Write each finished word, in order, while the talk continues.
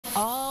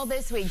Well,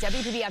 this week,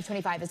 WPBF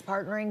 25 is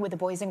partnering with the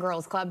Boys and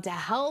Girls Club to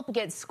help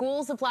get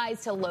school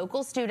supplies to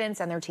local students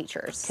and their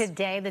teachers.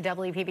 Today, the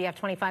WPBF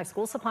 25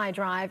 School Supply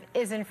Drive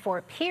is in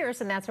Fort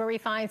Pierce, and that's where we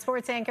find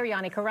sports anchor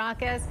Yanni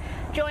Caracas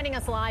joining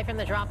us live from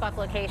the drop-off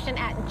location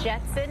at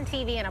Jetson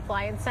TV and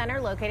Appliance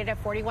Center, located at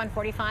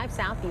 4145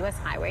 South US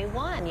Highway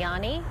 1.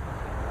 Yanni?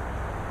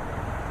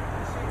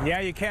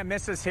 Yeah, you can't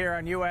miss us here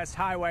on US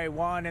Highway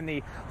 1, and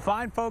the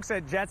fine folks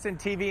at Jetson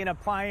TV and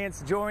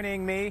Appliance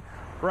joining me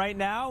right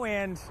now,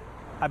 and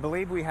I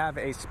believe we have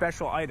a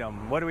special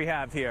item. What do we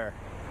have here?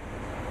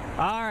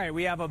 All right,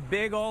 we have a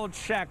big old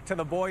check to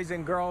the Boys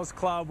and Girls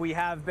Club. We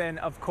have been,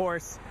 of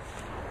course,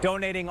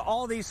 donating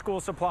all these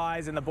school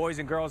supplies, and the Boys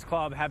and Girls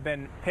Club have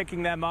been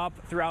picking them up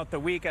throughout the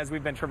week as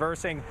we've been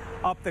traversing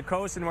up the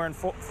coast, and we're in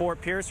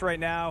Fort Pierce right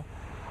now.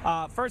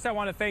 First, I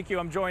want to thank you.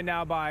 I'm joined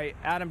now by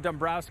Adam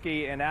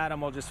Dombrowski, and Adam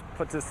will just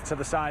put this to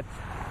the side.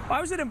 Why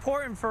was it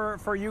important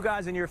for you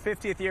guys in your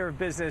 50th year of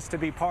business to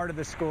be part of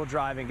the school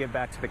drive and give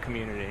back to the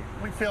community?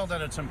 We feel that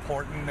it's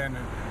important and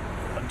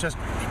just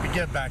to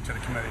give back to the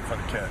community for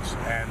the kids.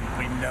 And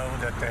we know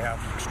that they have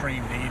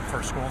extreme need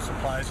for school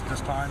supplies at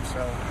this time,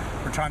 so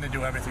we're trying to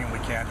do everything we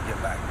can to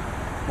give back.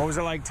 What was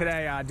it like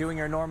today, doing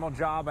your normal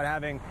job but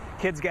having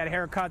kids get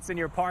haircuts in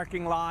your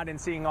parking lot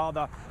and seeing all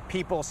the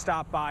people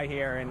stop by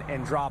here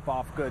and drop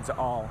off goods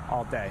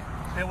all day?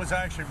 It was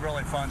actually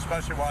really fun,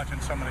 especially watching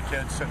some of the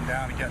kids sitting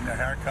down and getting their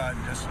haircut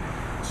and just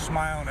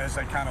smiling as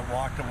they kind of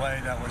walked away.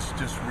 That was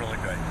just really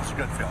great. It's a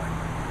good feeling.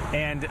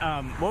 And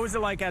what was it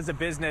like as a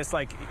business?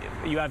 Like,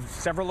 you have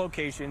several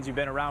locations, you've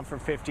been around for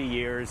 50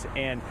 years,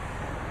 and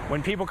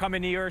when people come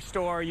into your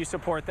store, you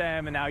support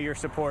them, and now you're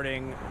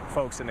supporting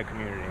folks in the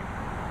community.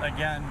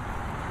 Again,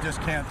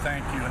 just can't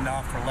thank you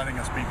enough for letting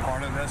us be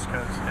part of this,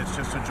 because it's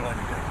just a joy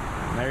to do.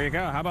 There you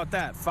go. How about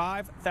that?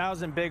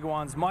 5,000 big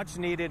ones, much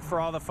needed for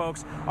all the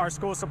folks. Our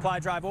school supply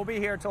drive will be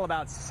here till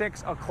about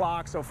 6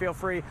 o'clock, so feel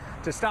free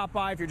to stop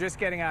by if you're just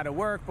getting out of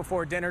work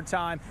before dinner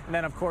time. And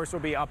then, of course,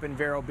 we'll be up in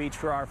Vero Beach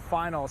for our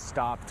final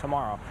stop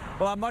tomorrow.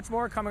 We'll have much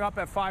more coming up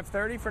at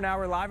 5:30. For now,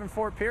 we're live in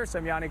Fort Pierce.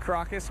 I'm Yanni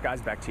Caracas.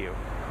 Guys, back to you.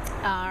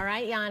 All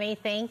right, Yanni,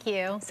 thank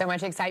you. So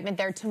much excitement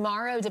there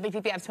tomorrow.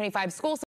 WPBF 25 School